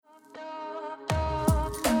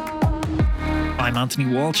I'm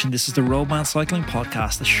Anthony Walsh, and this is the Roadman Cycling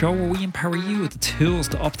Podcast, the show where we empower you with the tools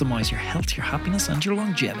to optimize your health, your happiness, and your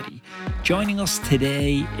longevity. Joining us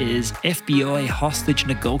today is FBI hostage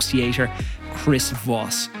negotiator Chris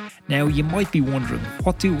Voss. Now, you might be wondering,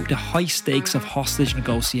 what do the high stakes of hostage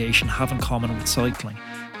negotiation have in common with cycling,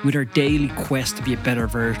 with our daily quest to be a better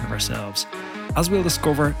version of ourselves? As we'll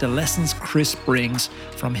discover, the lessons Chris brings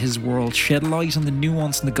from his world shed light on the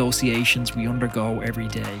nuanced negotiations we undergo every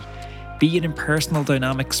day, be it in personal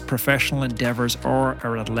dynamics, professional endeavours, or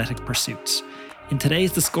our athletic pursuits. In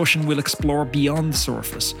today's discussion, we'll explore beyond the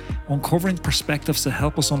surface, uncovering perspectives that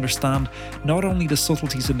help us understand not only the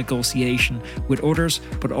subtleties of negotiation with others,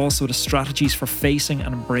 but also the strategies for facing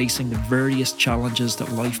and embracing the various challenges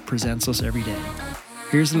that life presents us every day.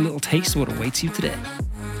 Here's a little taste of what awaits you today.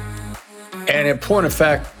 And in point of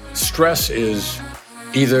fact, stress is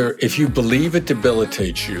either if you believe it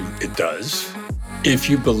debilitates you, it does.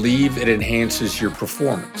 If you believe it enhances your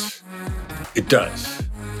performance, it does.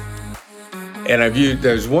 And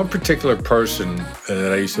there's one particular person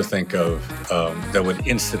that I used to think of that would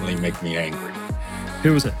instantly make me angry.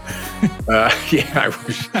 Who was it?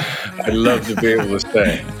 I'd love to be able to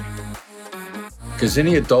say. Because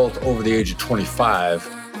any adult over the age of 25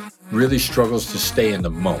 really struggles to stay in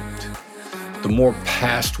the moment. The more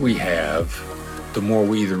past we have, the more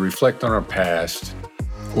we either reflect on our past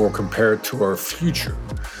or compare it to our future.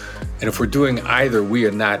 And if we're doing either, we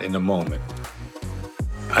are not in the moment.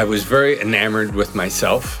 I was very enamored with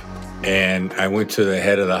myself, and I went to the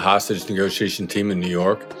head of the hostage negotiation team in New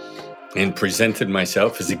York and presented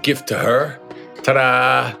myself as a gift to her,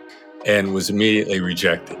 ta-da, and was immediately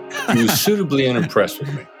rejected. He was suitably unimpressed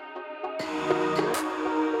with me.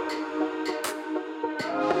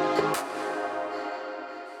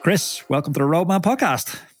 Chris, welcome to the Roadman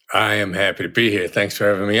Podcast. I am happy to be here. Thanks for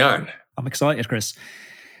having me on. I'm excited, Chris.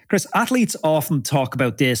 Chris, athletes often talk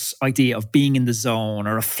about this idea of being in the zone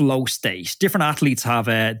or a flow state. Different athletes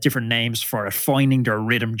have different names for it, finding their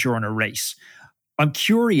rhythm during a race. I'm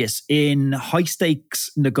curious, in high stakes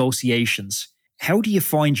negotiations, how do you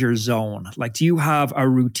find your zone? Like, do you have a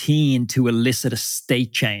routine to elicit a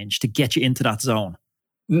state change to get you into that zone?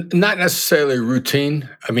 Not necessarily a routine.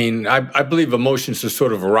 I mean, I believe emotions are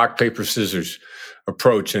sort of a rock, paper, scissors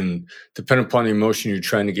approach. And depending upon the emotion you're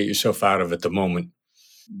trying to get yourself out of at the moment,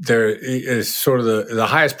 there is sort of the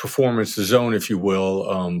highest performance, the zone, if you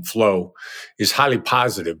will, flow, is highly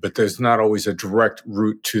positive, but there's not always a direct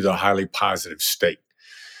route to the highly positive state.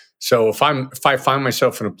 So if I find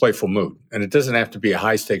myself in a playful mood, and it doesn't have to be a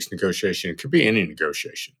high stakes negotiation, it could be any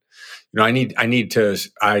negotiation. I need to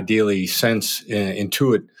ideally sense,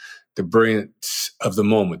 intuit the brilliance of the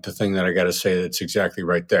moment, the thing that I got to say that's exactly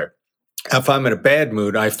right there. If I'm in a bad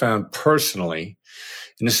mood, I found personally,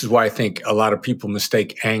 and this is why I think a lot of people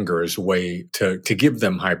mistake anger as a way to give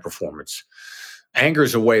them high performance. Anger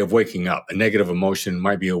is a way of waking up. A negative emotion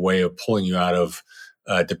might be a way of pulling you out of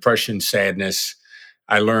depression, sadness.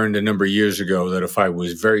 I learned a number of years ago that if I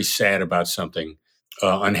was very sad about something,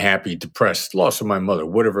 unhappy, depressed, loss of my mother,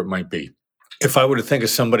 whatever it might be, if I were to think of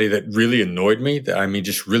somebody that really annoyed me,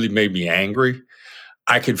 just really made me angry,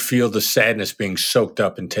 I could feel the sadness being soaked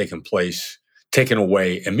up and taken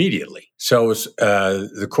away immediately. So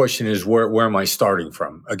the question is, where am I starting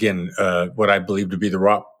from? Again, what I believe to be the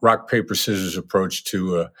rock, paper, scissors approach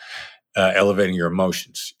to elevating your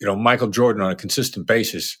emotions. Michael Jordan, on a consistent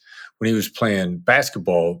basis, when he was playing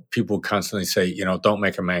basketball, people would constantly say, don't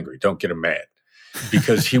make him angry, don't get him mad.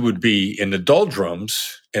 Because he would be in the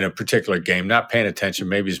doldrums in a particular game, not paying attention.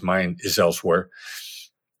 Maybe his mind is elsewhere.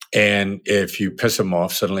 And if you piss him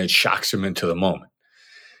off, suddenly it shocks him into the moment.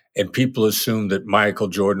 And people assume that Michael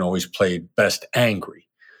Jordan always played best angry.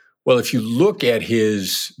 Well, if you look at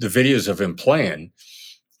the videos of him playing,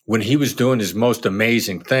 when he was doing his most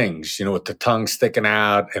amazing things, with the tongue sticking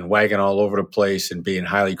out and wagging all over the place and being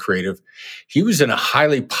highly creative, he was in a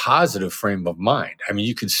highly positive frame of mind. I mean,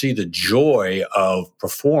 you could see the joy of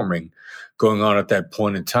performing going on at that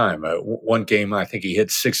point in time. One game, I think he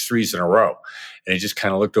hit 6 threes in a row, and he just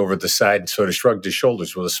kind of looked over at the side and sort of shrugged his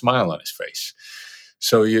shoulders with a smile on his face.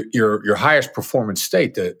 So your highest performance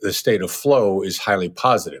state, the state of flow, is highly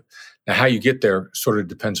positive. Now, how you get there sort of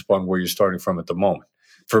depends upon where you're starting from at the moment.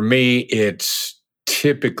 For me, it's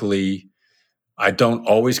typically, I don't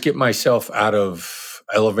always get myself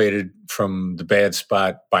elevated from the bad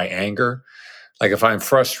spot by anger. Like if I'm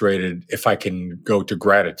frustrated, if I can go to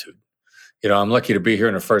gratitude. I'm lucky to be here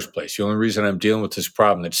in the first place. The only reason I'm dealing with this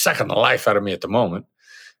problem that's sucking the life out of me at the moment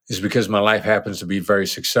is because my life happens to be very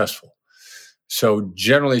successful. So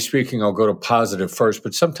generally speaking, I'll go to positive first,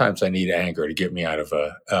 but sometimes I need anger to get me out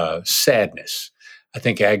of sadness. I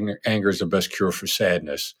think anger is the best cure for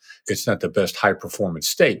sadness. It's not the best high performance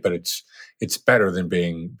state, but it's better than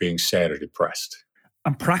being sad or depressed.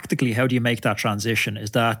 And practically, how do you make that transition?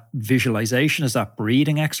 Is that visualization? Is that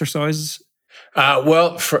breathing exercises?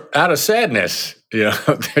 Well, out of sadness, they're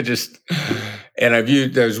just, and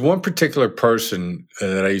there's one particular person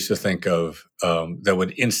that I used to think of that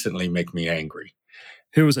would instantly make me angry.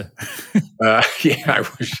 Who was it? I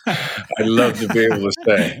wish I'd love to be able to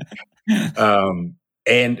say.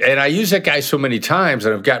 And I use that guy so many times,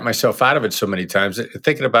 and I've gotten myself out of it so many times that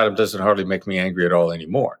thinking about him doesn't hardly make me angry at all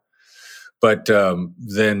anymore. But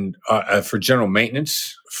then for general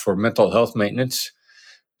maintenance, for mental health maintenance,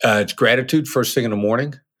 it's gratitude first thing in the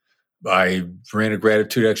morning. I ran a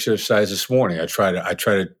gratitude exercise this morning. I try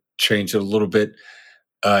to change it a little bit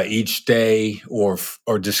each day, or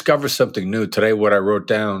discover something new. Today, what I wrote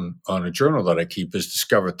down on a journal that I keep is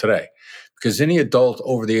discover today, because any adult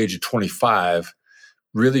over the age of 25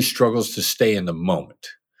 really struggles to stay in the moment.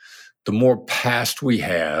 The more past we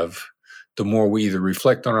have, the more we either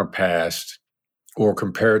reflect on our past or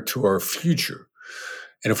compare it to our future.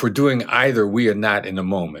 And if we're doing either, we are not in the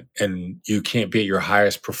moment. And you can't be at your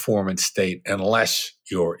highest performance state unless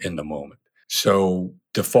you're in the moment. So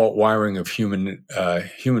default wiring of human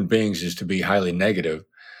beings is to be highly negative.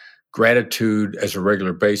 Gratitude as a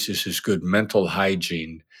regular basis is good mental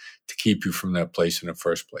hygiene to keep you from that place in the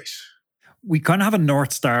first place. We kind of have a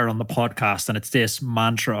North Star on the podcast, and it's this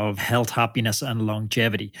mantra of health, happiness, and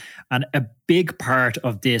longevity. And a big part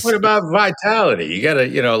of this... What about vitality? You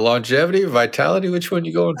got longevity, vitality, which one are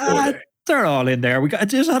you going for there? They're all in there. It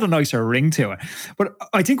just had a nicer ring to it. But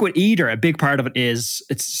I think with either, a big part of it is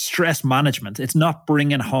it's stress management. It's not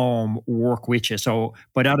bringing home work with you. So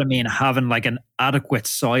by that I mean having like an adequate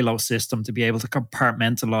silo system to be able to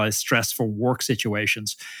compartmentalize stressful work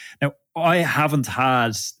situations. Now, I haven't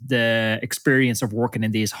had the experience of working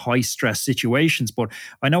in these high stress situations, but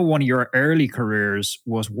I know one of your early careers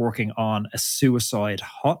was working on a suicide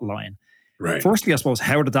hotline. Right. Firstly, I suppose,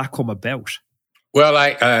 how did that come about? Well,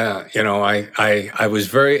 I was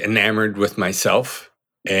very enamored with myself,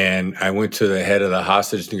 and I went to the head of the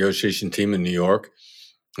hostage negotiation team in New York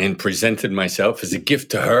and presented myself as a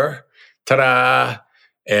gift to her, ta-da,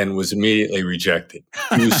 and was immediately rejected.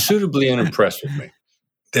 He was suitably unimpressed with me.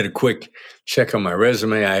 Did a quick check on my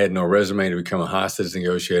resume. I had no resume to become a hostage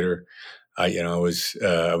negotiator. I was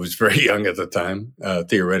very young at the time.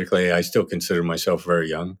 Theoretically, I still consider myself very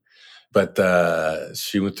young. But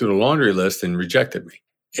she went through the laundry list and rejected me.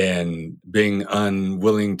 And being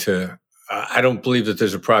unwilling to, I don't believe that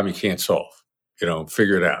there's a problem you can't solve.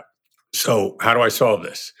 Figure it out. So how do I solve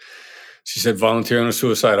this? She said, volunteer on a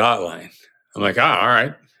suicide hotline. I'm like, all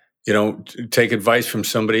right. Take advice from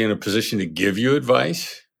somebody in a position to give you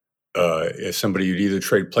advice. If somebody you'd either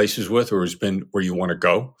trade places with or has been where you want to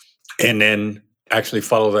go. And then actually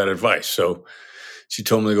follow that advice. So she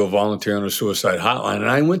told me to go volunteer on a suicide hotline. And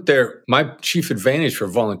I went there. My chief advantage for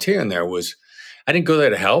volunteering there was I didn't go there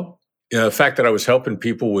to help. The fact that I was helping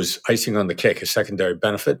people was icing on the cake, a secondary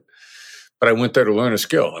benefit. But I went there to learn a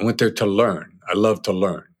skill. I went there to learn. I love to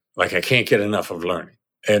learn. Like I can't get enough of learning.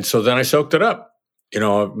 And so then I soaked it up.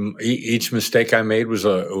 Each mistake I made was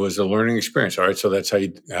a learning experience. All right. So that's how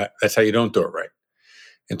you don't do it right.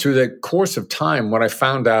 And through the course of time, what I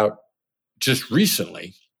found out just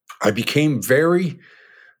recently, I became very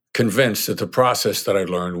convinced that the process that I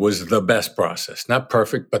learned was the best process. Not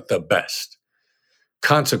perfect, but the best.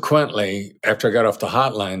 Consequently, after I got off the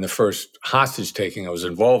hotline, the first hostage taking I was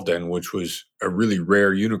involved in, which was a really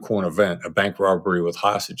rare unicorn event, a bank robbery with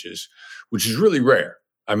hostages, which is really rare.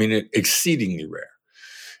 I mean, exceedingly rare.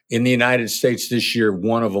 In the United States this year,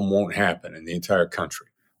 one of them won't happen in the entire country.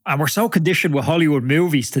 And we're so conditioned with Hollywood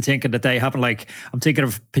movies to thinking that they happen. Like, I'm thinking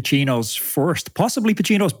of Pacino's first, possibly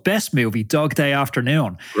Pacino's best movie, Dog Day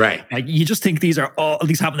Afternoon. Right. Like, you just think these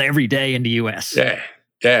happen every day in the US. Yeah.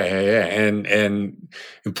 And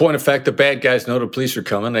in point of fact, the bad guys know the police are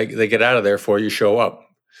coming. They get out of there before you show up.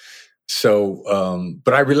 So,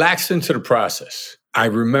 but I relaxed into the process. I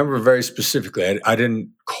remember very specifically, I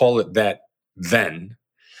didn't call it that then,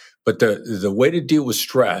 but the way to deal with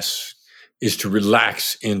stress is to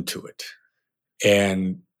relax into it.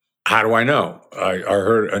 And how do I know? I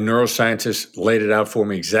heard a neuroscientist laid it out for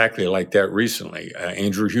me exactly like that recently,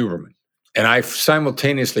 Andrew Huberman. And I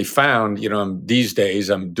simultaneously found, these days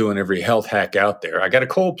I'm doing every health hack out there. I got a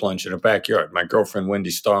cold plunge in the backyard. My girlfriend, Wendy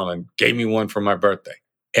Starlin, gave me one for my birthday.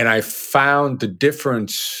 And I found the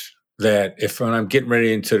difference that when I'm getting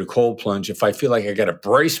ready into the cold plunge, if I feel like I got to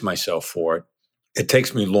brace myself for it, it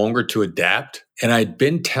takes me longer to adapt. And I'd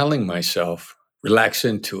been telling myself, relax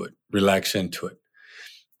into it, relax into it.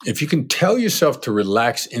 If you can tell yourself to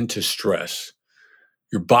relax into stress,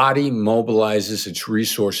 your body mobilizes its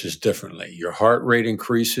resources differently. Your heart rate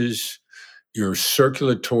increases, your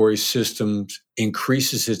circulatory system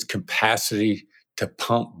increases its capacity to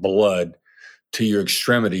pump blood to your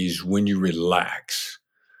extremities when you relax.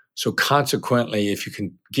 So consequently, if you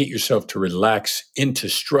can get yourself to relax into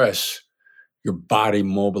stress, your body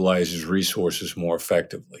mobilizes resources more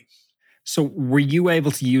effectively. So were you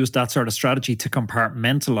able to use that sort of strategy to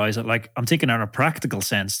compartmentalize it? Like, I'm thinking in a practical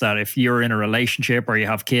sense that if you're in a relationship or you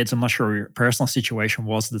have kids, I'm not sure what your personal situation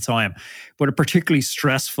was at the time, but a particularly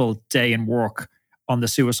stressful day in work on the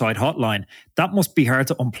suicide hotline, that must be hard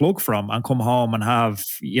to unplug from and come home and have,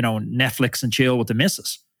 Netflix and chill with the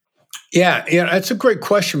missus. Yeah, that's a great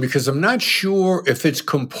question because I'm not sure if it's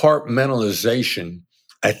compartmentalization.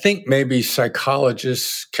 I think maybe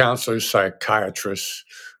psychologists, counselors, psychiatrists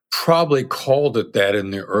probably called it that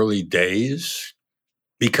in the early days,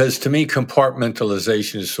 because to me,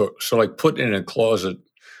 compartmentalization is so like putting it in a closet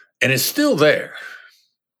and it's still there.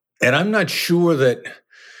 And I'm not sure that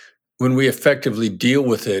when we effectively deal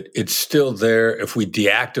with it, it's still there if we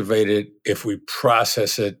deactivate it, if we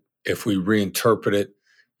process it, if we reinterpret it.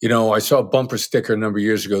 I saw a bumper sticker a number of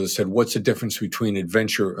years ago that said, "What's the difference between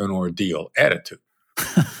adventure and ordeal?" Attitude.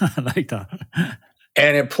 I like that.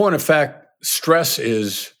 And in point of fact, stress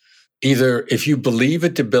is either if you believe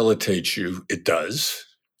it debilitates you, it does.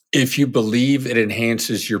 If you believe it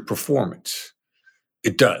enhances your performance,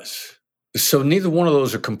 it does. So neither one of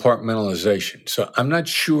those are compartmentalization. So I'm not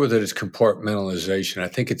sure that it's compartmentalization. I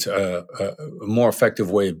think it's a more effective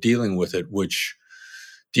way of dealing with it, which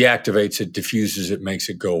deactivates it, diffuses it, makes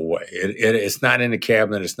it go away. It's not in a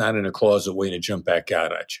cabinet. It's not in a closet waiting to jump back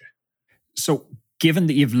out at you. So given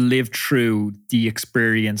that you've lived through the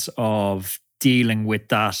experience of dealing with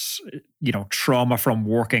that, trauma from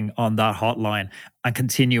working on that hotline and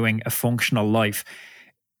continuing a functional life,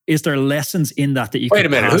 is there lessons in that you Wait a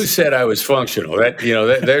minute, who said I was functional?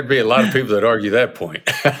 There'd be a lot of people that argue that point.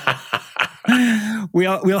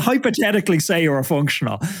 We'll hypothetically say you're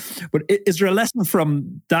functional, but is there a lesson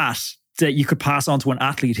from that you could pass on to an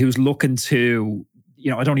athlete who's looking to,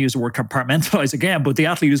 I don't use the word compartmentalize again, but the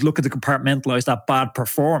athlete who's looking to compartmentalize that bad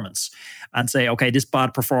performance and say, okay, this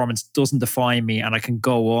bad performance doesn't define me and I can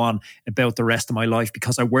go on about the rest of my life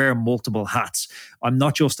because I wear multiple hats. I'm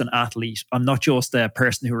not just an athlete. I'm not just a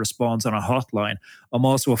person who responds on a hotline. I'm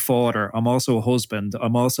also a father. I'm also a husband.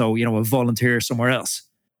 I'm also, a volunteer somewhere else.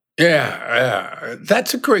 Yeah,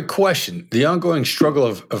 that's a great question. The ongoing struggle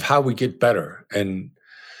of how we get better. And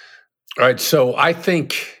all right, so I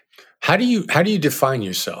think, how do you define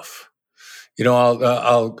yourself?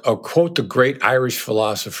 I'll quote the great Irish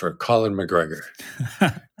philosopher Colin McGregor,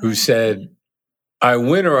 who said, "I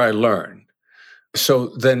win or I learn."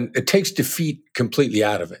 So then it takes defeat completely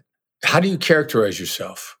out of it. How do you characterize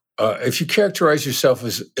yourself? If you characterize yourself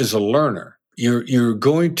as a learner, you're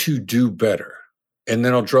going to do better. And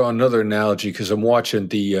then I'll draw another analogy because I'm watching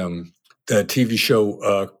the TV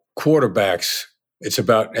show Quarterbacks. It's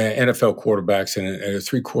about NFL quarterbacks, and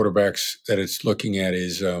three quarterbacks that it's looking at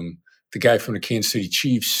is the guy from the Kansas City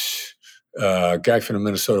Chiefs, a guy from the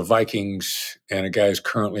Minnesota Vikings, and a guy who's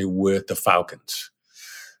currently with the Falcons.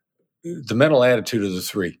 The mental attitude of the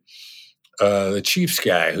three. The Chiefs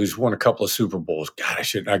guy who's won a couple of Super Bowls. God,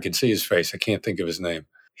 I can see his face. I can't think of his name.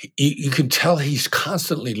 You can tell he's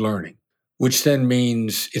constantly learning, which then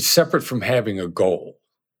means it's separate from having a goal.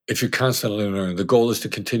 If you're constantly learning, the goal is to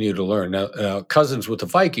continue to learn. Now, Cousins with the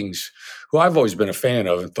Vikings, who I've always been a fan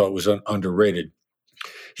of and thought was underrated,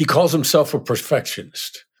 he calls himself a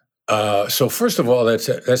perfectionist. So first of all,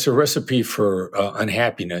 that's a recipe for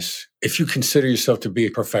unhappiness if you consider yourself to be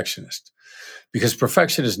a perfectionist, because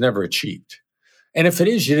perfection is never achieved. And if it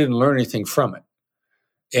is, you didn't learn anything from it.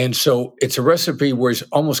 And so it's a recipe where he's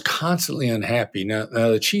almost constantly unhappy. Now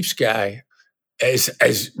the Chiefs guy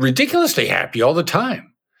is ridiculously happy all the time.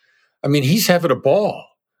 I mean, he's having a ball.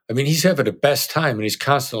 I mean, he's having the best time, and he's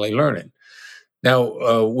constantly learning.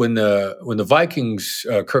 Now, when the Vikings,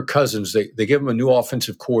 Kirk Cousins, they give him a new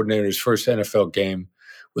offensive coordinator, his first NFL game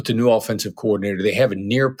with the new offensive coordinator. They have a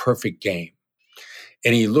near perfect game.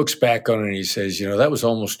 And he looks back on it and he says, that was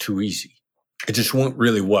almost too easy. It just went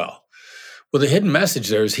really well. Well, the hidden message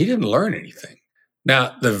there is he didn't learn anything.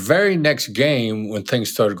 Now, the very next game, when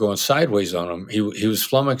things started going sideways on him, he was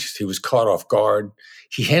flummoxed. He was caught off guard.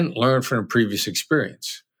 He hadn't learned from a previous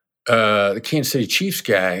experience. The Kansas City Chiefs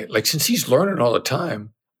guy, since he's learning all the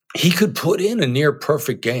time, he could put in a near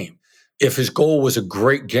perfect game. If his goal was a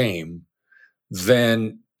great game,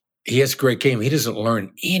 then he has a great game. He doesn't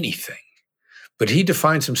learn anything, but he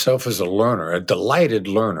defines himself as a learner, a delighted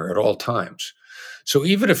learner at all times. So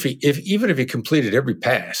even if he completed every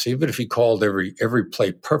pass, even if he called every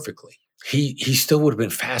play perfectly, he still would have been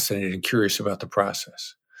fascinated and curious about the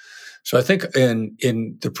process. So I think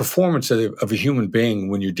in the performance of a human being,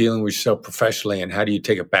 when you're dealing with yourself professionally, and how do you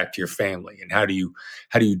take it back to your family, and how do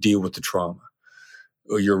you deal with the trauma,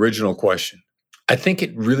 or your original question, I think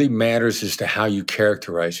it really matters as to how you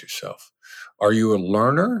characterize yourself. Are you a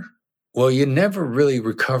learner? Well, you're never really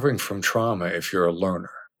recovering from trauma if you're a learner.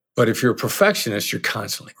 But if you're a perfectionist, you're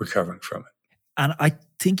constantly recovering from it. And I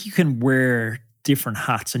think you can wear different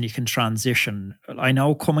hats and you can transition. I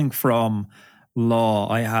know coming from law,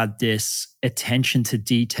 I had this attention to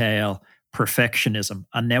detail, perfectionism,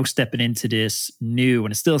 and now stepping into this new,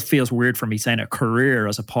 and it still feels weird for me saying a career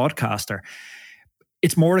as a podcaster.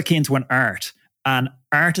 It's more akin to an art, and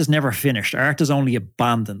art is never finished. Art is only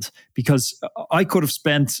abandoned, because I could have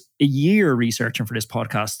spent a year researching for this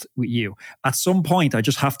podcast with you. At some point, I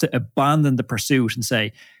just have to abandon the pursuit and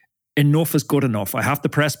say, enough is good enough. I have to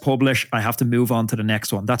press publish. I have to move on to the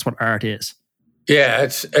next one. That's what art is. Yeah,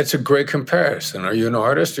 it's a great comparison. Are you an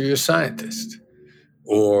artist or are you a scientist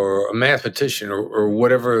or a mathematician or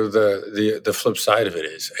whatever the flip side of it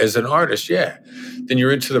is? As an artist, yeah, then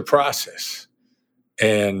you're into the process.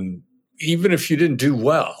 And even if you didn't do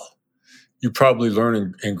well, you probably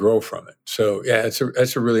learn and grow from it. So yeah,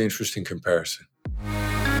 that's a really interesting comparison.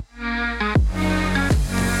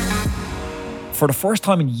 For the first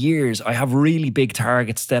time in years, I have really big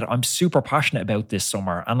targets that I'm super passionate about this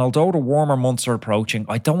summer. And although the warmer months are approaching,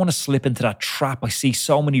 I don't want to slip into that trap I see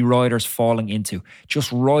so many riders falling into,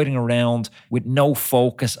 just riding around with no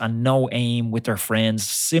focus and no aim with their friends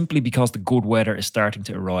simply because the good weather is starting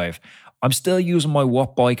to arrive. I'm still using my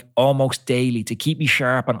watt bike almost daily to keep me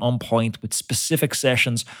sharp and on point with specific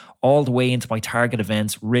sessions all the way into my target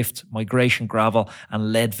events, Rift, Migration Gravel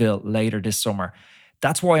and Leadville later this summer.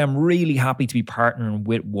 That's why I'm really happy to be partnering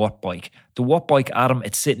with Wattbike. The Wattbike Atom,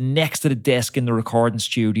 it's sitting next to the desk in the recording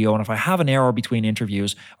studio, and if I have an hour between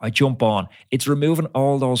interviews, I jump on. It's removing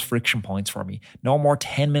all those friction points for me. No more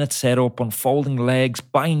 10-minute setup, unfolding legs,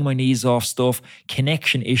 banging my knees off stuff,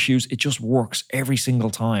 connection issues. It just works every single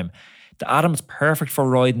time. The Atom is perfect for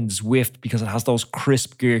riding Zwift because it has those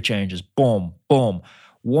crisp gear changes. Boom, boom.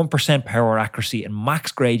 1% power accuracy and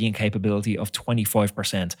max gradient capability of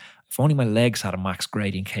 25%. If only my legs had a max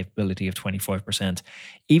gradient capability of 25%.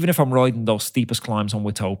 Even if I'm riding those steepest climbs on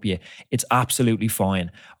Watopia, it's absolutely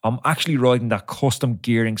fine. I'm actually riding that custom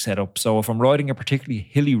gearing setup, so if I'm riding a particularly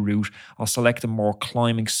hilly route, I'll select a more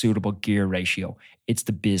climbing suitable gear ratio. It's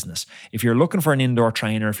the business. If you're looking for an indoor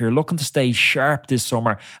trainer, if you're looking to stay sharp this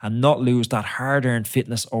summer and not lose that hard-earned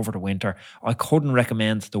fitness over the winter, I couldn't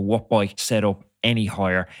recommend the Wattbike setup any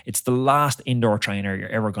higher. It's the last indoor trainer you're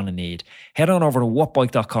ever going to need. Head on over to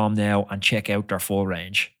wattbike.com now and check out their full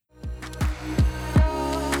range.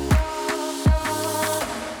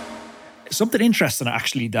 Something interesting,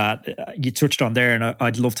 actually, that you touched on there, and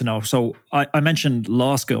I'd love to know. So I mentioned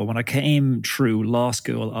law school. When I came through law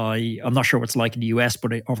school, I'm not sure what it's like in the US,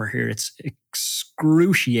 but over here it's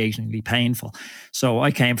excruciatingly painful. So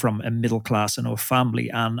I came from a middle-class enough family,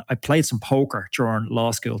 and I played some poker during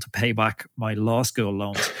law school to pay back my law school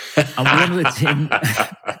loans. And one of the things...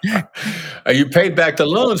 You paid back the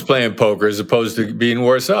loans playing poker as opposed to being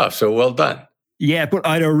worse off, so well done. Yeah, but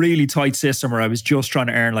I had a really tight system where I was just trying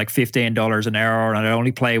to earn like $15 an hour, and I'd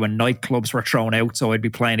only play when nightclubs were thrown out. So I'd be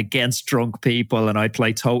playing against drunk people and I'd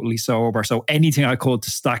play totally sober. So anything I could to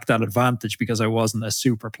stack that advantage because I wasn't a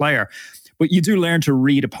super player. But you do learn to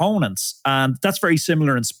read opponents, and that's very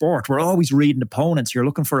similar in sport. We're always reading opponents. You're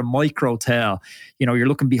looking for a micro tell. You know, you're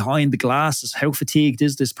looking behind the glasses. How fatigued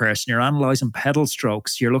is this person? You're analysing pedal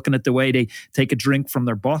strokes. You're looking at the way they take a drink from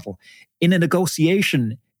their bottle. In a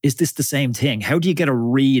negotiation, is this the same thing? How do you get a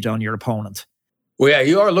read on your opponent? Well, yeah,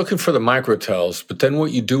 you are looking for the micro tells, but then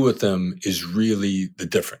what you do with them is really the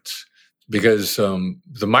difference. Because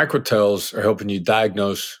the micro tells are helping you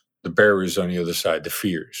diagnose the barriers on the other side, the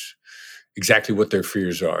fears, exactly what their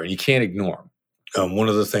fears are. And you can't ignore them. One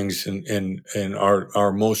of the things in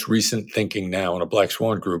our most recent thinking now in a Black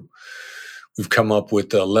Swan group, we've come up with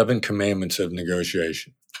the 11 commandments of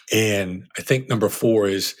negotiation. And I think number 4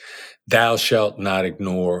 is, thou shalt not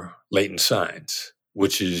ignore latent signs,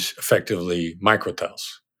 which is effectively microtells.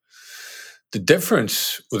 The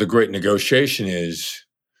difference with a great negotiation is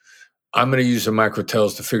I'm going to use the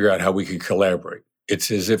microtells to figure out how we can collaborate.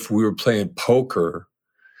 It's as if we were playing poker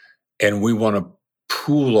and we want to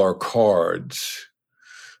pool our cards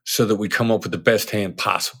so that we come up with the best hand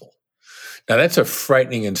possible. Now, that's a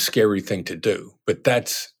frightening and scary thing to do, but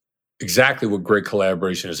that's exactly what great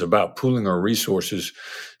collaboration is about, pooling our resources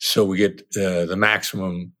so we get the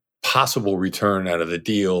maximum possible return out of the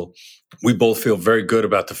deal. We both feel very good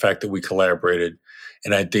about the fact that we collaborated,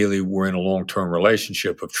 and ideally we're in a long-term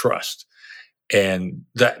relationship of trust. And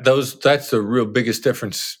that's the real biggest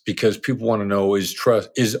difference, because people want to know,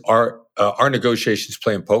 is our negotiations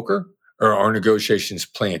playing poker or our negotiations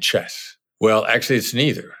playing chess? Well, actually it's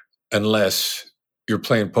neither, unless you're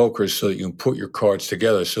playing poker so that you can put your cards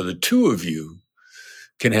together so the two of you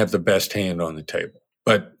can have the best hand on the table.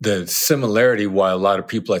 But the similarity, why a lot of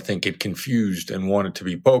people, I think, get confused and want it to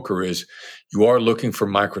be poker, is you are looking for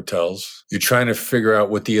microtells. You're trying to figure out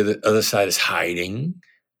what the other side is hiding,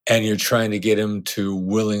 and you're trying to get them to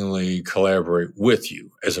willingly collaborate with you,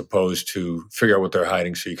 as opposed to figure out what they're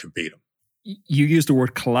hiding so you can beat them. You used the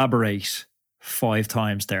word collaborate 5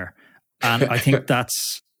 times there. And I think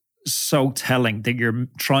that's so telling, that you're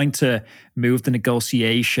trying to move the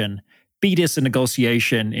negotiation, be this a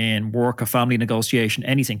negotiation in work, a family negotiation,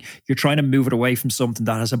 anything. You're trying to move it away from something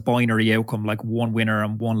that has a binary outcome, like one winner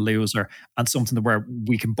and one loser, and something where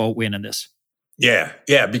we can both win in this. Yeah,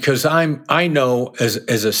 because I know as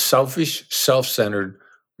a selfish, self-centered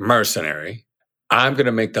mercenary, I'm going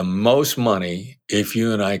to make the most money if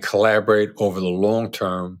you and I collaborate over the long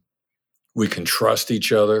term. We can trust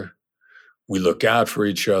each other. We look out for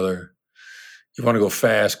each other. You want to go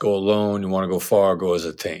fast, go alone. You want to go far, go as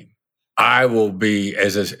a team. I will be,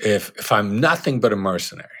 if I'm nothing but a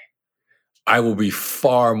mercenary, I will be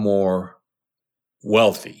far more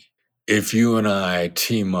wealthy if you and I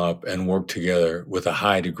team up and work together with a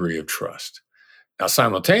high degree of trust. Now,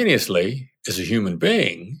 simultaneously, as a human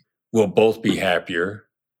being, we'll both be happier.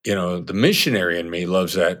 You know, the missionary in me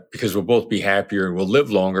loves that, because we'll both be happier, we'll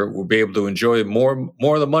live longer, we'll be able to enjoy more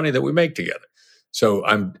of the money that we make together. So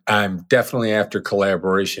I'm definitely after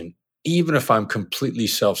collaboration, even if I'm completely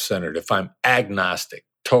self-centered, if I'm agnostic,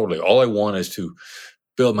 totally. All I want is to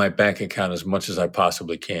build my bank account as much as I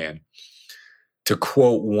possibly can. To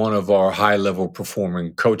quote one of our high-level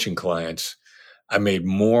performing coaching clients, I made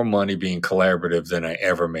more money being collaborative than I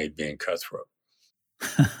ever made being cutthroat.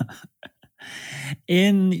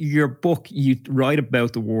 In your book, you write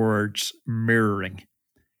about the words mirroring.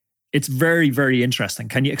 It's very, very interesting.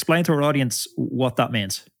 Can you explain to our audience what that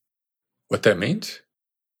means? What that means?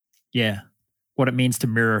 Yeah. What it means to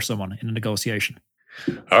mirror someone in a negotiation.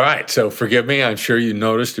 All right. So forgive me. I'm sure you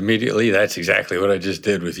noticed immediately that's exactly what I just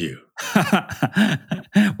did with you.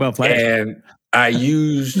 Well played. And I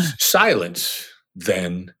used silence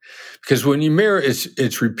then, because when you mirror,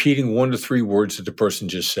 it's repeating 1 to 3 words that the person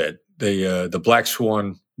just said. The Black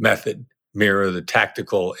Swan method mirror, the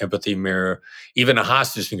tactical empathy mirror, even a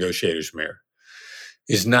hostage negotiator's mirror,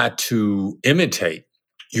 is not to imitate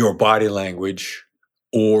your body language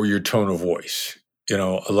or your tone of voice. You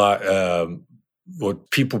know, a lot what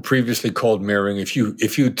people previously called mirroring. If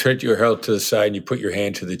you turn your head to the side and you put your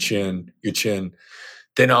hand to your chin,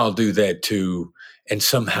 then I'll do that too, and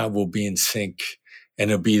somehow we'll be in sync. And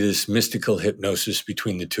there'll be this mystical hypnosis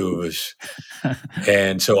between the two of us.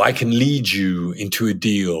 And so I can lead you into a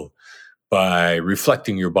deal by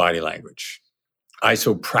reflecting your body language.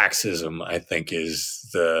 Isopraxism, I think, is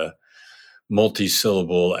the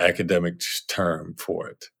multi-syllable academic term for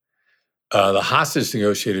it. The hostage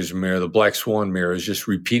negotiator's mirror, the Black Swan mirror, is just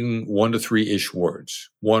repeating 1 to 3-ish words.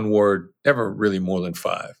 1 word, never really more than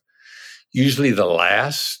 5. Usually the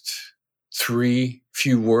last 3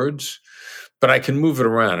 few words, but I can move it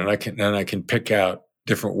around, and I can pick out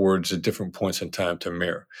different words at different points in time to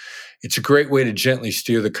mirror. It's a great way to gently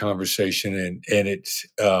steer the conversation, and it's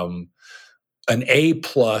an A+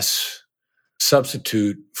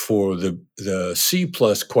 substitute for the C+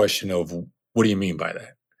 question of, what do you mean by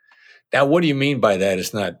that? Now, what do you mean by that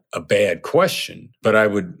is not a bad question, but I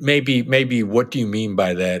would maybe what do you mean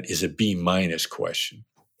by that is a B- question.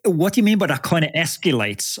 What do you mean by that kind of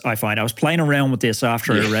escalates, I find? I was playing around with this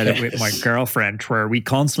after I read it with my girlfriend, where we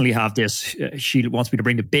constantly have this, she wants me to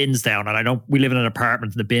bring the bins down, and we live in an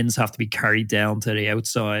apartment and the bins have to be carried down to the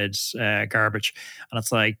outside garbage. And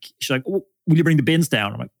it's like, she's like, oh, will you bring the bins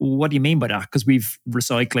down? I'm like, well, what do you mean by that? Because we've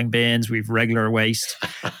recycling bins, we've regular waste.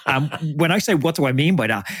 When I say, what do I mean by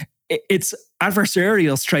that? It's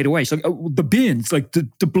adversarial straight away. It's like, oh, the bins, like the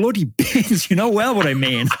bloody bins, you know well what I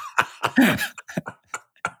mean.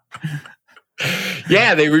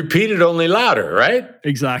 Yeah, they repeat it only louder, right?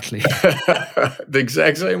 Exactly. The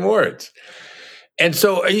exact same words. And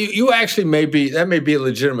so you actually that may be a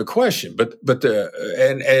legitimate question, but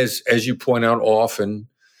and as you point out often,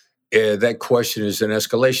 that question is an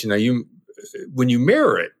escalation. Now when you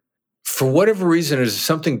mirror it, for whatever reason, there's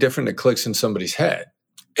something different that clicks in somebody's head,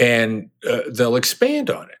 and they'll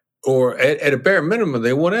expand on it, or at a bare minimum,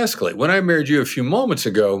 they won't escalate. When I mirrored you a few moments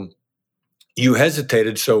ago, You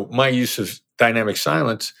hesitated. So my use of dynamic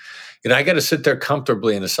silence, I got to sit there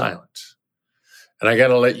comfortably in the silence, and I got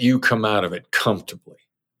to let you come out of it comfortably.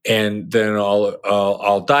 And then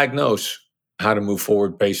I'll diagnose how to move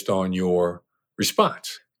forward based on your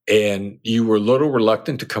response. And you were a little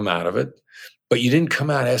reluctant to come out of it, but you didn't come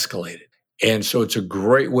out escalated. And so it's a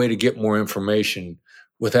great way to get more information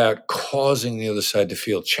without causing the other side to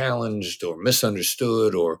feel challenged or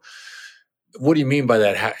misunderstood. Or what do you mean by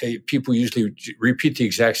that? People usually repeat the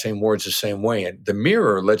exact same words the same way. And the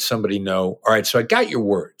mirror lets somebody know, all right, so I got your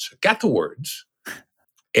words. I got the words.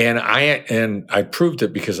 And I proved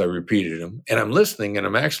it because I repeated them. And I'm listening, and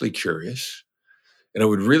I'm actually curious. And I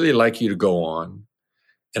would really like you to go on.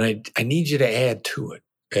 And I need you to add to it.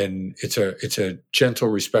 And it's a gentle,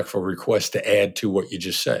 respectful request to add to what you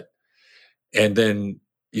just said. And then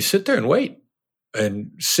you sit there and wait.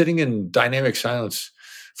 And sitting in dynamic silence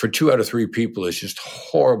for 2 out of 3 people is just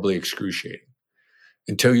horribly excruciating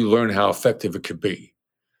until you learn how effective it could be.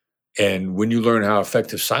 And when you learn how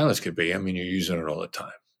effective silence could be, I mean, you're using it all the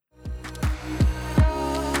time.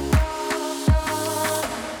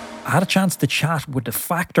 I had a chance to chat with the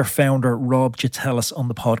Factor founder, Rob Gitellis, on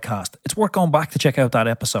the podcast. It's worth going back to check out that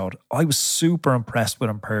episode. I was super impressed with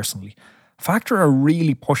him personally. Factor are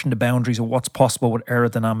really pushing the boundaries of what's possible with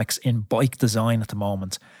aerodynamics in bike design at the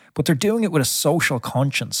moment. But they're doing it with a social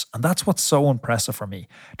conscience, and that's what's so impressive for me.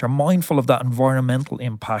 They're mindful of that environmental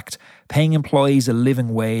impact, paying employees a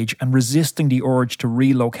living wage, and resisting the urge to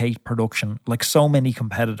relocate production, like so many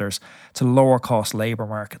competitors, to lower cost labour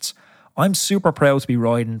markets. I'm super proud to be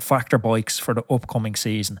riding Factor bikes for the upcoming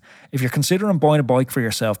season. If you're considering buying a bike for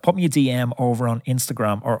yourself, pop me a DM over on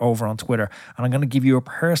Instagram or over on Twitter, and I'm going to give you a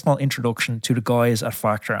personal introduction to the guys at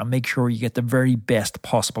Factor and make sure you get the very best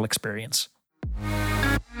possible experience.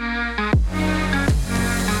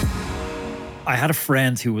 I had a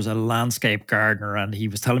friend who was a landscape gardener, and he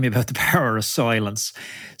was telling me about the power of silence.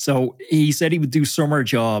 So he said he would do summer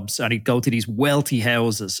jobs, and he'd go to these wealthy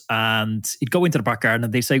houses, and he'd go into the back garden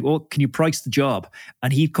and they'd say, "Oh, can you price the job?"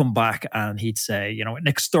 And he'd come back and he'd say, an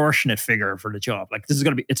extortionate figure for the job. Like,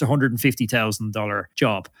 it's $150,000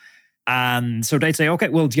 job. And so they'd say, "Okay,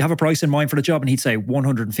 well, do you have a price in mind for the job?" And he'd say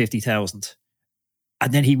 $150,000.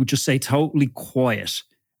 And then he would just say totally quiet.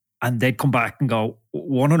 And they'd come back and go,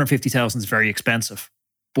 $150,000 is very expensive.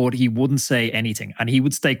 But he wouldn't say anything. And he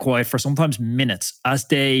would stay quiet for sometimes minutes as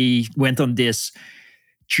they went on this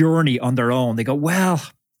journey on their own. They go, "Well,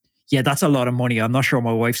 yeah, that's a lot of money. I'm not sure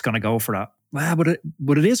my wife's going to go for that." "Well, but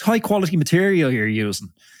it is high quality material you're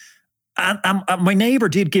using." And my neighbor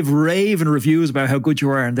did give raving reviews about how good you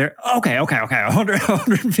are. And they're, okay,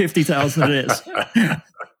 150,000 it is.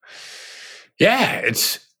 Yeah,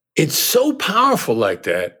 it's so powerful like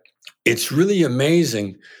that. It's really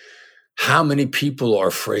amazing how many people are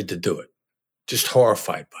afraid to do it, just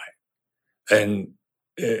horrified by it. And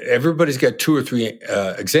everybody's got 2 or 3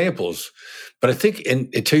 examples, but I think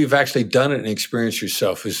until you've actually done it and experienced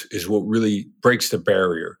yourself is what really breaks the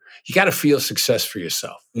barrier. You got to feel success for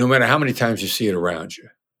yourself, no matter how many times you see it around you.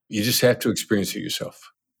 You just have to experience it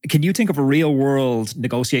yourself. Can you think of a real world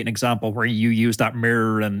negotiating example where you use that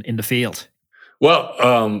mirror in the field?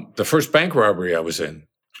 Well, the first bank robbery I was in,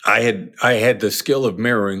 I had the skill of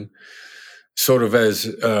mirroring sort of as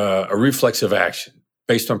a reflexive action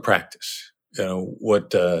based on practice. What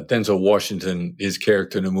Denzel Washington, his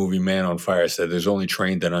character in the movie Man on Fire, said, "There's only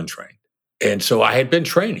trained and untrained." And so I had been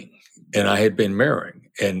training and I had been mirroring.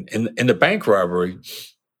 And in the bank robbery,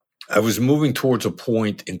 I was moving towards a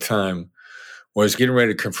point in time where I was getting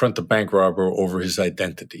ready to confront the bank robber over his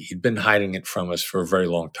identity. He'd been hiding it from us for a very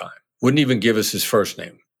long time. Wouldn't even give us his first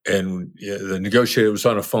name. And the negotiator was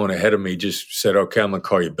on the phone ahead of me, just said, "Okay, I'm going to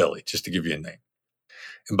call you Billy, just to give you a name."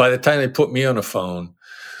 And by the time they put me on the phone,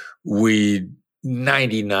 we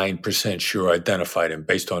 99% sure identified him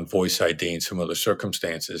based on voice ID and some other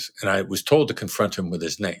circumstances. And I was told to confront him with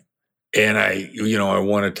his name. And I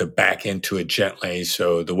wanted to back into it gently.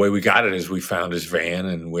 So the way we got it is we found his van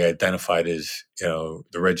and we identified his, the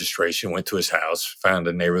registration, went to his house, found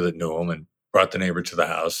a neighbor that knew him, and brought the neighbor to the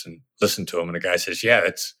house and listened to him. And the guy says, "Yeah,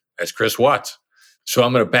 that's Chris Watts." So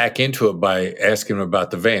I'm going to back into it by asking him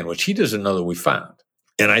about the van, which he doesn't know that we found.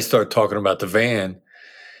 And I start talking about the van.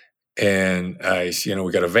 And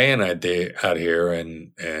we got a van idea out here,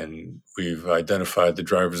 and we've identified the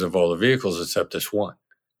drivers of all the vehicles except this one.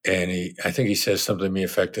 And I think he says something to the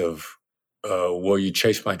effect of, "Well, you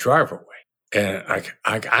chased my driver away." And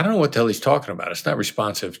I don't know what the hell he's talking about. It's not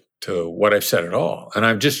responsive to what I've said at all. And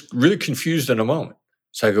I'm just really confused in a moment.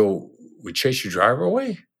 So I go, "We chased your driver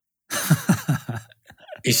away?"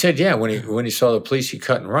 He said, "Yeah, when he saw the police, he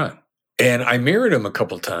cut and run." And I mirrored him a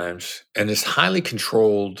couple of times, and this highly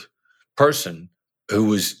controlled person who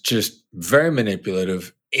was just very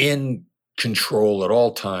manipulative, in control at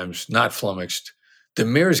all times, not flummoxed. The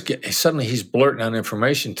mirrors suddenly he's blurting out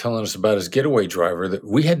information telling us about his getaway driver that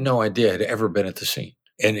we had no idea had ever been at the scene.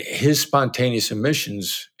 And his spontaneous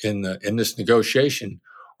admissions in this negotiation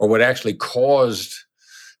are what actually caused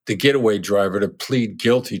the getaway driver to plead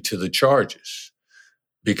guilty to the charges,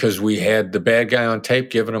 because we had the bad guy on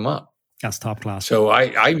tape giving him up. That's top class. So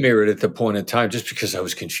I mirrored at the point in time just because I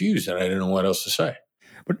was confused and I didn't know what else to say.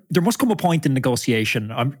 But there must come a point in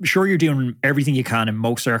negotiation. I'm sure you're doing everything you can in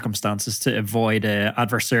most circumstances to avoid an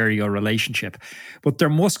adversarial relationship. But there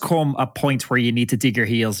must come a point where you need to dig your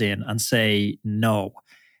heels in and say no.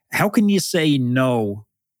 How can you say no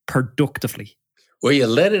productively? Well, you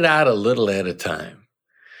let it out a little at a time.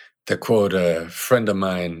 To quote a friend of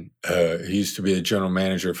mine, he used to be the general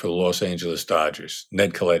manager for the Los Angeles Dodgers,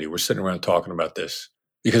 Ned Coletti. We're sitting around talking about this.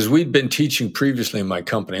 Because we'd been teaching previously in my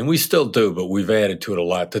company, and we still do, but we've added to it a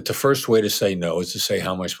lot, that the first way to say no is to say,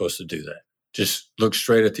 how am I supposed to do that? Just look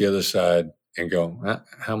straight at the other side and go,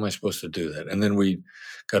 how am I supposed to do that? And then we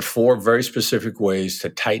got 4 very specific ways to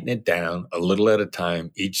tighten it down a little at a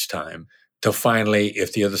time, each time, till finally,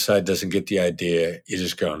 if the other side doesn't get the idea, you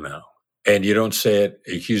just go no. And you don't say it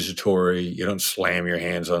accusatory. You don't slam your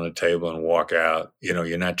hands on the table and walk out.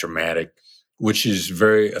 You're not dramatic, which is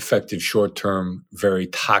very effective short-term, very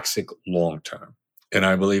toxic long-term. And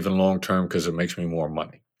I believe in long-term because it makes me more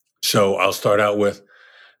money. So I'll start out with,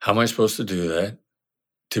 how am I supposed to do that?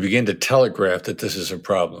 To begin to telegraph that this is a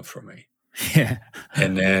problem for me. Yeah.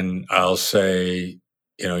 And then I'll say,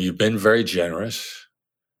 you've been very generous.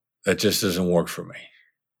 That just doesn't work for me.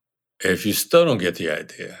 If you still don't get the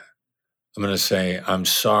idea, I'm going to say, I'm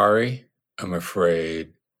sorry. I'm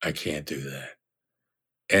afraid I can't do that.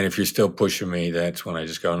 And if you're still pushing me, that's when I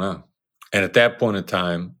just go, no. And at that point in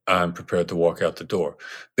time, I'm prepared to walk out the door.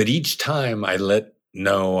 But each time I let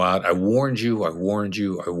no out, I warned you.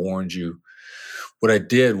 What I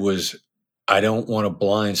did was, I don't want to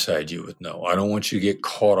blindside you with no. I don't want you to get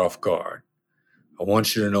caught off guard. I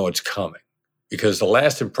want you to know it's coming, because the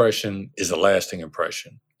last impression is the lasting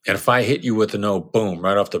impression. And if I hit you with a no, boom,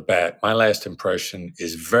 right off the bat, my last impression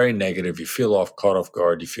is very negative. You feel caught off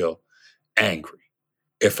guard. You feel angry.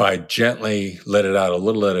 If I gently let it out a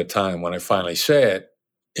little at a time, when I finally say it,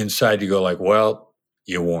 inside you go like, well,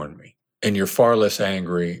 you warned me. And you're far less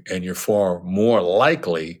angry, and you're far more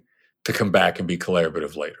likely to come back and be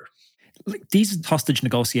collaborative later. Like these hostage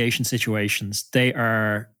negotiation situations,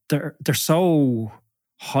 they're so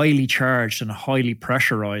highly charged and highly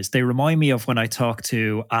pressurized. They remind me of when I talk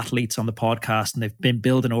to athletes on the podcast and they've been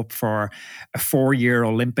building up for a 4-year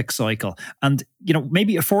Olympic cycle. And,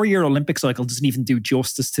 maybe a 4-year Olympic cycle doesn't even do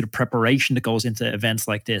justice to the preparation that goes into events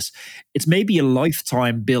like this. It's maybe a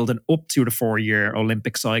lifetime building up to the 4-year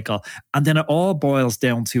Olympic cycle. And then it all boils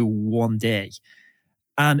down to one day.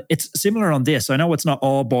 And it's similar on this. I know it's not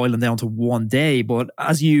all boiling down to one day, but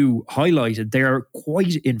as you highlighted, they're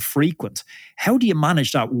quite infrequent. How do you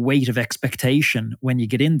manage that weight of expectation when you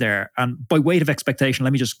get in there? And by weight of expectation,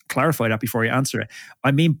 let me just clarify that before you answer it.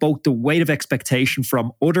 I mean both the weight of expectation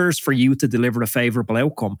from others for you to deliver a favorable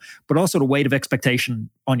outcome, but also the weight of expectation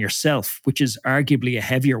on yourself, which is arguably a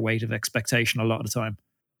heavier weight of expectation a lot of the time.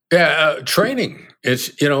 Yeah, training.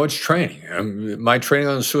 It's training. My training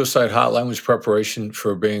on the suicide hotline was preparation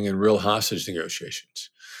for being in real hostage negotiations.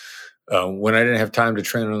 When I didn't have time to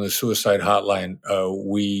train on the suicide hotline,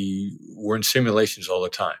 we were in simulations all the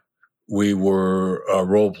time. We were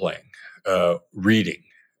role-playing, reading,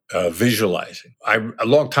 visualizing. A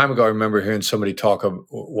long time ago, I remember hearing somebody talk of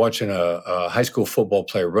watching a high school football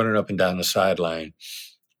player running up and down the sideline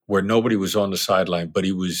where nobody was on the sideline, but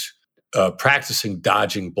he was practicing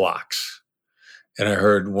dodging blocks. And I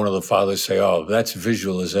heard one of the fathers say, oh, that's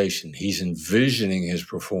visualization. He's envisioning his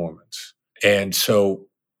performance. And so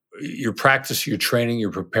you're practicing, you're training,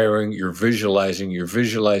 you're preparing, you're visualizing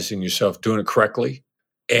yourself doing it correctly,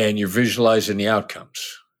 and you're visualizing the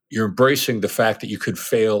outcomes. You're embracing the fact that you could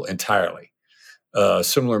fail entirely.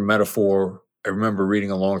 Similar metaphor, I remember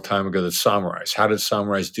reading a long time ago, that samurais. How did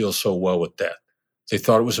samurais deal so well with death? They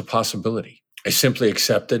thought it was a possibility. I simply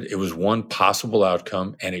accepted it was one possible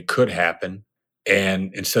outcome and it could happen.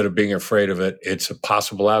 And instead of being afraid of it, it's a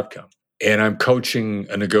possible outcome. And I'm coaching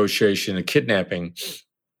a negotiation, a kidnapping.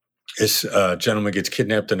 This gentleman gets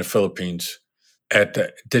kidnapped in the Philippines.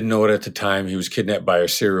 Didn't know it at the time. He was kidnapped by a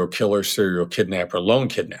serial kidnapper, lone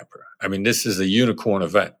kidnapper. I mean, this is a unicorn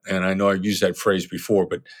event. And I know I've used that phrase before,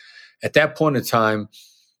 but at that point in time,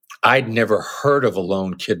 I'd never heard of a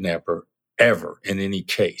lone kidnapper ever in any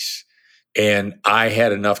case. And I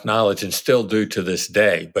had enough knowledge and still do to this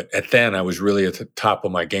day. But at then, I was really at the top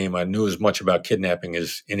of my game. I knew as much about kidnapping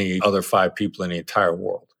as any other 5 people in the entire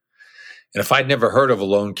world. And if I'd never heard of a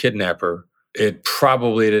lone kidnapper, it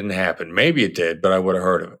probably didn't happen. Maybe it did, but I would have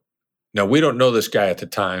heard of it. Now, we don't know this guy at the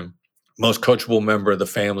time. Most coachable member of the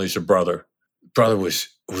family is a brother. Brother was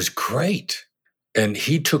great. And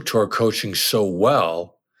he took to our coaching so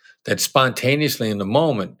well that spontaneously in the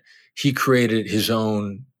moment, he created his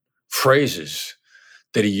own phrases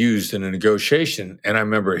that he used in a negotiation. And I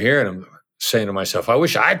remember hearing him saying to myself, I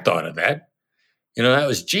wish I'd thought of that. That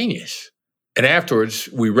was genius. And afterwards,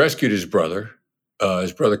 we rescued his brother.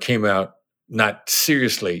 His brother came out not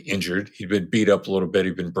seriously injured. He'd been beat up a little bit.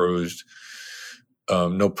 He'd been bruised.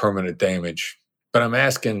 No permanent damage. But I'm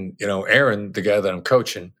asking, Aaron, the guy that I'm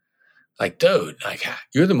coaching, like, dude, like,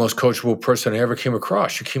 you're the most coachable person I ever came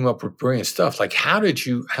across. You came up with brilliant stuff. Like, how did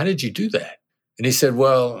you do that? And he said,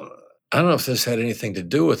 well, I don't know if this had anything to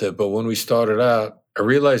do with it, but when we started out, I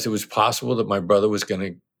realized it was possible that my brother was going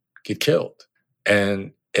to get killed.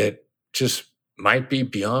 And it just might be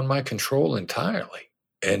beyond my control entirely.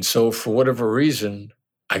 And so for whatever reason,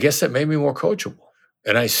 I guess that made me more coachable.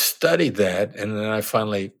 And I studied that. And then I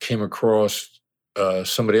finally came across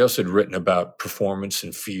somebody else had written about performance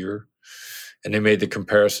and fear. And they made the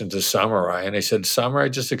comparison to samurai. And they said, samurai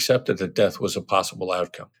just accepted that death was a possible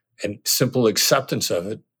outcome. And simple acceptance of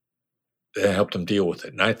it helped them deal with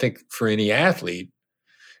it. And I think for any athlete,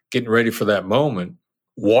 getting ready for that moment,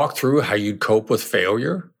 walk through how you'd cope with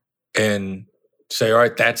failure and say, all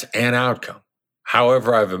right, that's an outcome.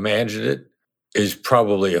 However I've imagined it is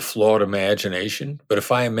probably a flawed imagination. But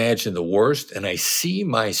if I imagine the worst and I see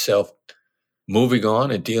myself moving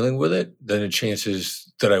on and dealing with it, then the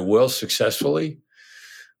chances that I will successfully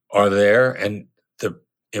are there. And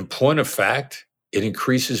in point of fact, it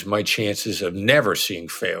increases my chances of never seeing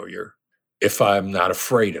failure if I'm not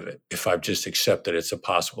afraid of it, if I've just accepted it's a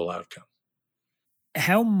possible outcome.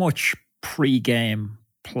 How much pre-game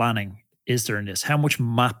planning is there in this? How much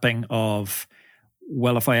mapping of,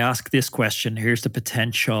 well, if I ask this question, here's the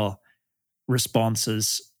potential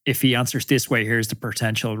responses. If he answers this way, here's the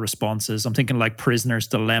potential responses. I'm thinking like prisoner's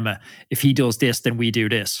dilemma. If he does this, then we do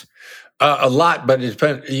this. A lot, but it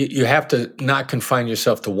depends. You have to not confine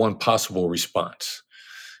yourself to one possible response.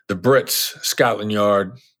 The Brits, Scotland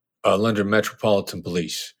Yard, London Metropolitan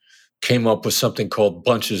Police came up with something called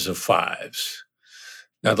bunches of fives.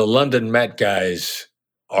 Now, the London Met guys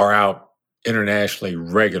are out internationally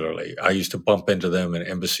regularly. I used to bump into them in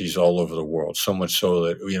embassies all over the world, so much so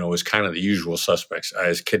that, it was kind of the usual suspects. I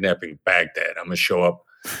was kidnapping Baghdad. I'm going to show up.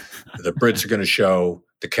 The Brits are going to show.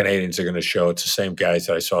 The Canadians are going to show. It's the same guys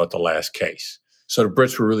that I saw at the last case. So the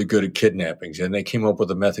Brits were really good at kidnappings, and they came up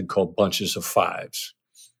with a method called bunches of fives.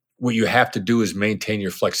 What you have to do is maintain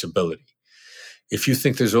your flexibility. If you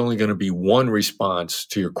think there's only going to be one response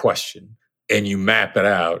to your question and you map it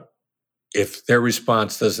out, if their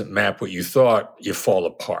response doesn't map what you thought, you fall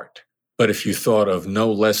apart. But if you thought of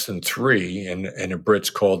no less than 3, and the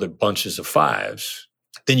Brits called it bunches of fives,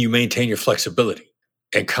 then you maintain your flexibility.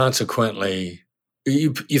 And consequently,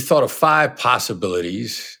 you thought of 5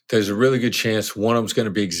 possibilities. There's a really good chance one of them's going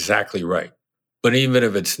to be exactly right. But even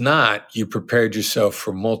if it's not, you prepared yourself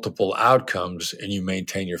for multiple outcomes and you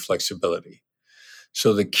maintain your flexibility.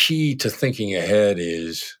 So the key to thinking ahead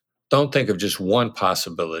is don't think of just one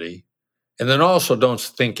possibility. And then also don't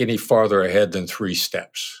think any farther ahead than 3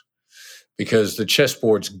 steps, because the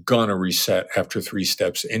chessboard's gonna reset after 3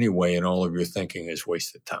 steps anyway, and all of your thinking is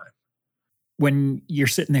wasted time. When you're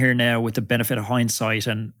sitting here now with the benefit of hindsight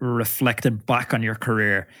and reflecting back on your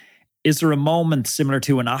career, is there a moment similar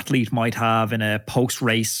to an athlete might have in a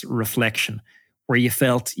post-race reflection where you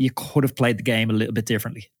felt you could have played the game a little bit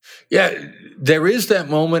differently? Yeah, there is that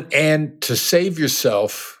moment. And to save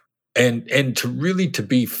yourself and to really to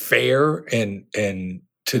be fair and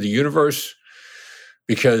to the universe,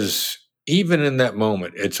 because even in that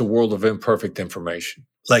moment, it's a world of imperfect information.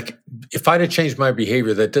 Like, if I'd have changed my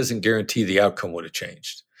behavior, that doesn't guarantee the outcome would have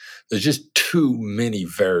changed. There's just too many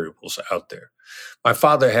variables out there. My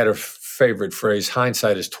father had a favorite phrase,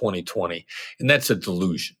 hindsight is 20/20, and that's a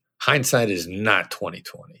delusion. Hindsight is not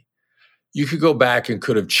 20/20. You could go back and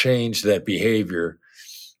could have changed that behavior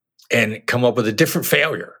and come up with a different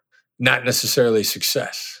failure, not necessarily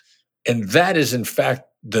success. And that is, in fact,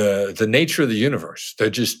 the nature of the universe. There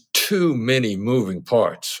are just too many moving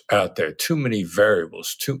parts out there, too many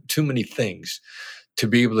variables, too many things to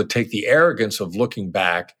be able to take the arrogance of looking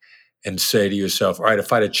back and say to yourself, all right,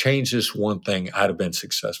 if I'd have changed this one thing, I'd have been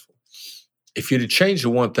successful. If you'd have changed the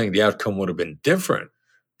one thing, the outcome would have been different,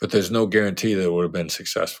 but there's no guarantee that it would have been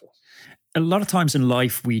successful. a lot of times in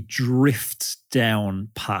life, we drift down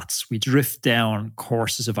paths, we drift down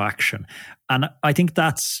courses of action. And I think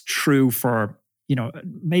that's true for,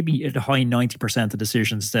 maybe a high 90% of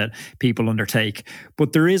decisions that people undertake.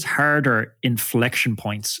 But there is harder inflection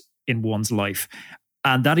points in one's life.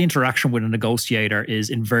 And that interaction with a negotiator is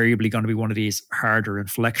invariably going to be one of these harder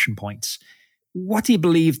inflection points. What do you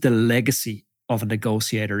believe the legacy of a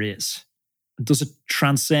negotiator is? Does it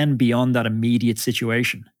transcend beyond that immediate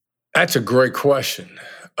situation? That's a great question.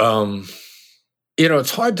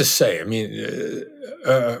 It's hard to say. I mean,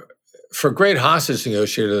 for a great hostage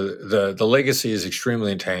negotiator, the legacy is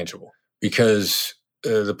extremely intangible because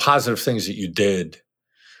the positive things that you did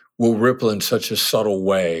will ripple in such a subtle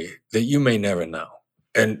way that you may never know.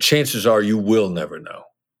 And chances are you will never know.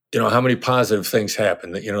 How many positive things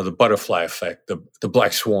happen, that, the butterfly effect, the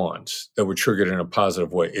black swans that were triggered in a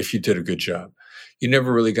positive way if you did a good job. You're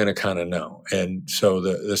never really going to kind of know. And so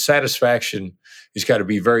the satisfaction has got to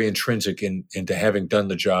be very intrinsic into having done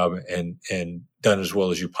the job and done as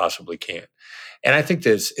well as you possibly can. And I think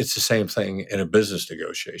that it's the same thing in a business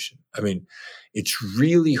negotiation. I mean, it's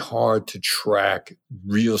really hard to track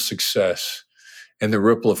real success and the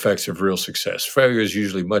ripple effects of real success. Failure is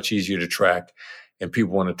usually much easier to track, and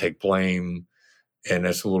people want to take blame, and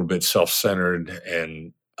that's a little bit self-centered,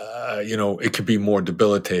 and it could be more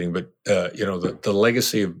debilitating. But the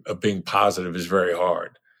legacy of being positive is very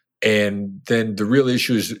hard. And then the real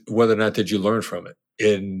issue is whether or not did you learn from it.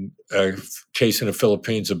 In a case in the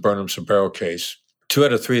Philippines, the Burnham-Sabero case, 2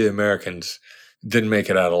 out of 3 of the Americans didn't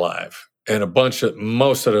make it out alive, and most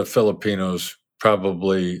of the Filipinos,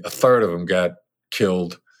 probably a third of them, got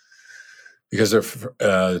killed because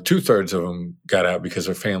 2/3 of them got out because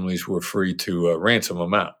their families were free to ransom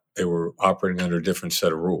them out. They were operating under a different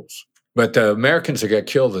set of rules. But the Americans that got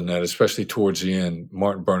killed in that, especially towards the end,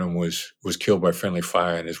 Martin Burnham was killed by friendly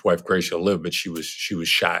fire, and his wife Gracia lived, but she was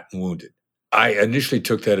shot and wounded. I initially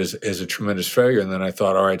took that as a tremendous failure, and then I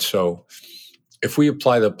thought, all right, so if we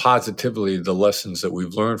apply the lessons that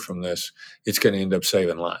we've learned from this, it's going to end up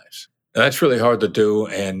saving lives. Now, that's really hard to do,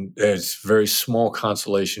 and there's very small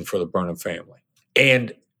consolation for the Burnham family.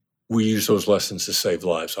 And we use those lessons to save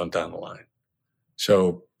lives on down the line.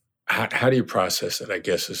 So how do you process it, I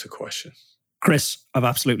guess, is the question. Chris, I've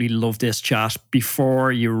absolutely loved this chat.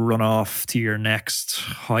 Before you run off to your next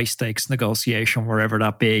high-stakes negotiation, wherever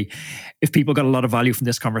that be, if people got a lot of value from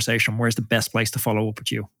this conversation, where's the best place to follow up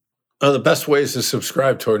with you? The best way is to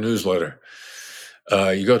subscribe to our newsletter.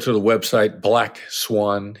 You go to the website,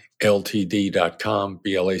 blackswanltd.com,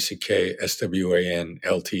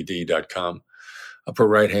 BLACKSWANLTD.com. Upper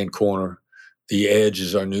right-hand corner, The Edge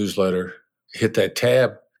is our newsletter. Hit that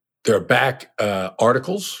tab. There are back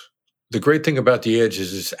articles. The great thing about The Edge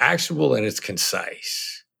is it's actionable and it's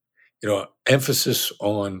concise. Emphasis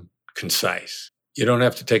on concise. You don't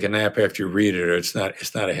have to take a nap after you read it, or it's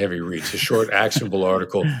not a heavy read. It's a short, actionable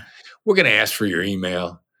article. We're going to ask for your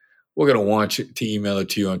email. We're going to want you to email it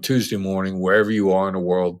to you on Tuesday morning, wherever you are in the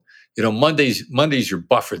world. Monday's your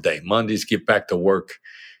buffer day. Mondays, get back to work,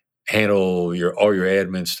 handle all your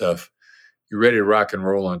admin stuff. You're ready to rock and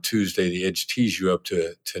roll on Tuesday. The Edge tees you up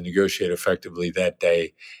to negotiate effectively that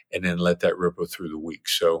day, and then let that ripple through the week.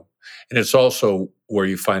 So, and it's also where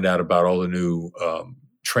you find out about all the new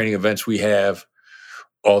training events we have,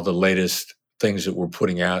 all the latest things that we're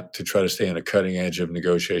putting out to try to stay on the cutting edge of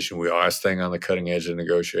negotiation. We are staying on the cutting edge of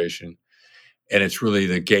negotiation. And it's really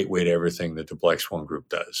the gateway to everything that the Black Swan Group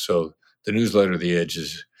does. So the newsletter, The Edge,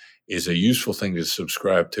 is a useful thing to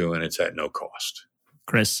subscribe to, and it's at no cost.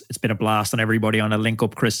 Chris, it's been a blast. And everybody, on a link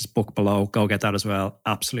up Chris's book below, go get that as well.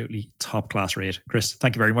 Absolutely top class read. Chris,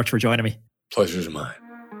 thank you very much for joining me. Pleasure's mine.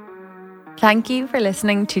 Thank you for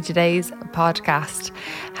listening to today's podcast.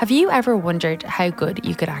 Have you ever wondered how good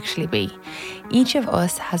you could actually be? Each of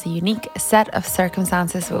us has a unique set of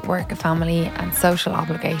circumstances with work, family, and social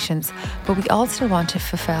obligations, but we all still want to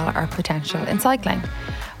fulfill our potential in cycling.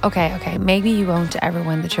 Okay, maybe you won't ever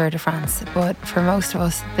win the Tour de France, but for most of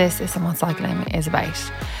us, this is what cycling is about.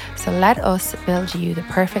 So let us build you the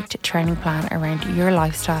perfect training plan around your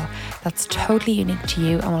lifestyle that's totally unique to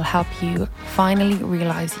you and will help you finally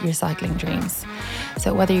realize your cycling dreams.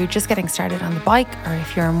 So whether you're just getting started on the bike or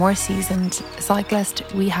if you're a more seasoned cyclist,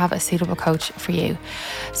 we have a suitable coach for you.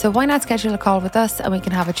 So why not schedule a call with us and we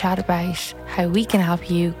can have a chat about how we can help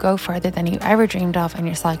you go further than you ever dreamed of in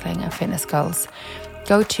your cycling and fitness goals.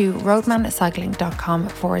 Go to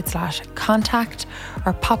roadmancycling.com/contact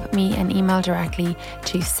or pop me an email directly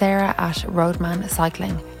to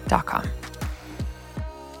sarah@roadmancycling.com.